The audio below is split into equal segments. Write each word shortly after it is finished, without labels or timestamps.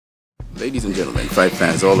Ladies and gentlemen, fight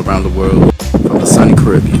fans all around the world from the sunny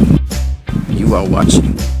Caribbean, you are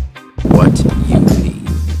watching What You Need.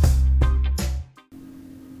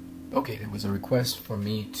 Okay, there was a request for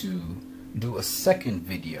me to do a second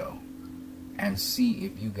video and see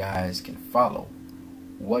if you guys can follow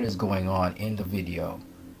what is going on in the video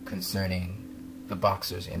concerning the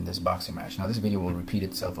boxers in this boxing match. Now this video will repeat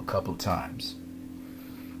itself a couple times.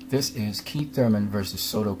 This is Keith Thurman versus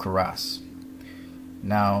Soto Karass.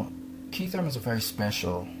 Now Keith Thurman is a very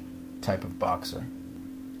special type of boxer.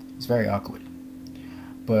 It's very awkward.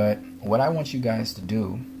 But what I want you guys to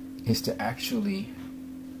do is to actually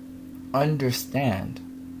understand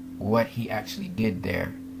what he actually did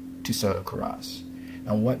there to Soto Karass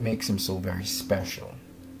and what makes him so very special.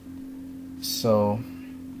 So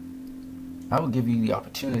I will give you the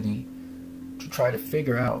opportunity to try to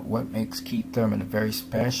figure out what makes Keith Thurman a very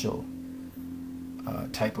special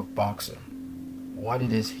type of boxer, what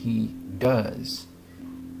it is he does,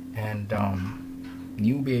 and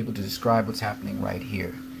you'll be able to describe what's happening right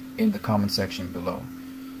here in the comment section below.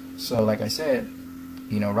 So like I said,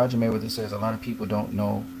 you know, Roger Mayweather says a lot of people don't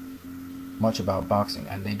know much about boxing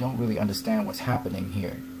and they don't really understand what's happening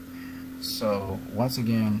here. So once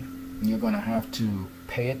again, you're going to have to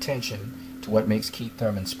pay attention to what makes Keith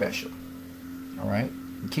Thurman special. Alright?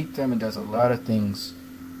 Keith Thurman does a lot of things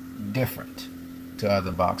different to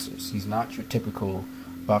other boxers. He's not your typical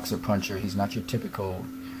boxer puncher. He's not your typical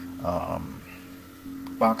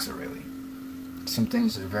boxer, really. Some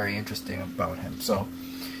things are very interesting about him. So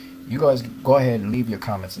you guys go ahead and leave your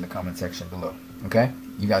comments in the comment section below. Okay?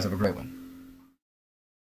 You guys have a great one.